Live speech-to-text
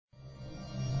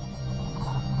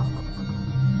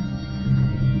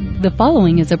The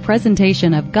following is a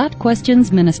presentation of Got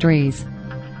Questions Ministries.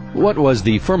 What was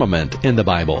the firmament in the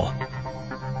Bible?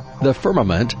 The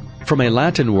firmament, from a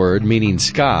Latin word meaning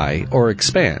sky or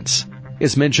expanse,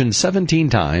 is mentioned 17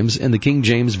 times in the King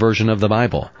James Version of the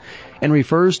Bible and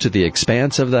refers to the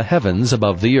expanse of the heavens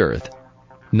above the earth.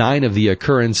 9 of the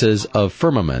occurrences of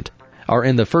firmament are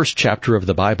in the first chapter of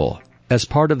the Bible as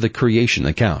part of the creation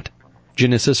account.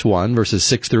 Genesis 1 verses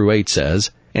 6 through 8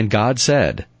 says, "And God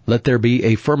said, Let there be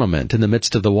a firmament in the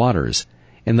midst of the waters,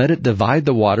 and let it divide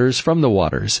the waters from the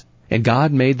waters. And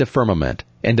God made the firmament,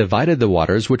 and divided the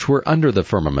waters which were under the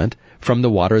firmament from the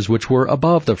waters which were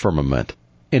above the firmament.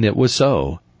 And it was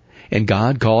so. And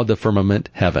God called the firmament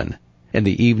heaven, and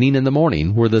the evening and the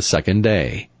morning were the second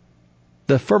day."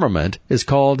 The firmament is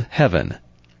called heaven.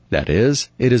 That is,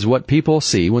 it is what people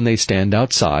see when they stand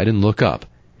outside and look up.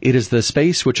 It is the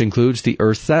space which includes the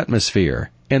earth's atmosphere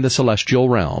and the celestial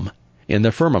realm. In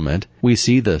the firmament, we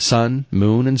see the sun,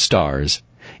 moon, and stars.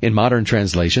 In modern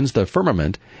translations, the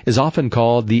firmament is often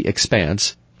called the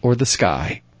expanse or the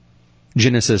sky.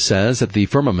 Genesis says that the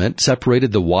firmament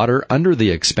separated the water under the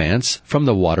expanse from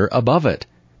the water above it.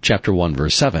 Chapter 1,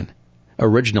 verse 7.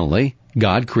 Originally,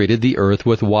 God created the earth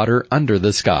with water under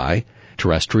the sky,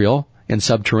 terrestrial and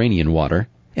subterranean water,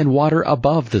 and water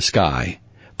above the sky,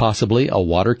 possibly a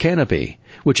water canopy,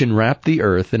 which enwrapped the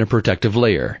earth in a protective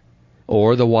layer.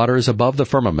 Or the waters above the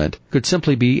firmament could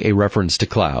simply be a reference to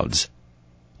clouds.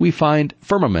 We find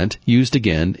firmament used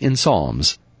again in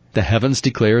Psalms. The heavens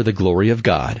declare the glory of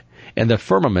God, and the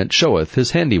firmament showeth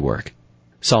his handiwork.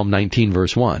 Psalm 19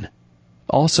 verse 1.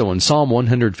 Also in Psalm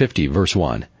 150 verse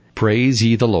 1, "Praise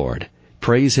ye the Lord.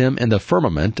 Praise him in the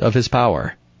firmament of his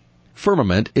power."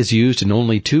 Firmament is used in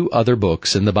only 2 other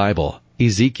books in the Bible,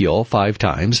 Ezekiel 5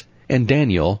 times and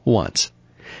Daniel once.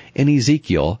 In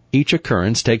Ezekiel, each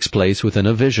occurrence takes place within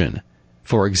a vision.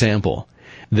 For example,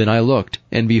 "Then I looked,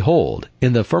 and behold,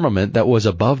 in the firmament that was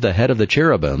above the head of the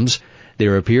cherubims,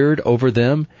 there appeared over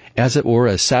them as it were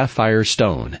a sapphire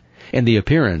stone, and the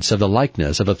appearance of the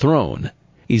likeness of a throne."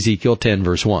 Ezekiel 10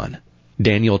 verse 1.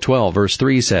 Daniel 12 verse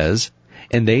 3 says,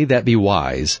 "And they that be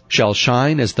wise shall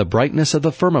shine as the brightness of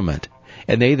the firmament,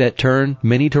 and they that turn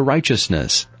many to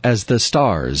righteousness as the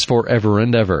stars forever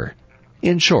and ever."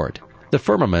 In short, the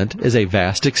firmament is a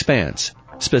vast expanse,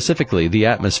 specifically the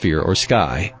atmosphere or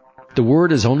sky. The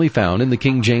word is only found in the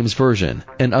King James Version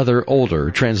and other older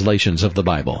translations of the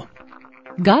Bible.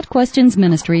 Got Questions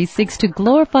Ministry seeks to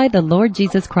glorify the Lord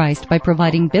Jesus Christ by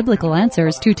providing biblical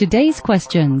answers to today's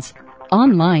questions.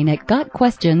 Online at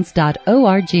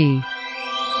gotquestions.org.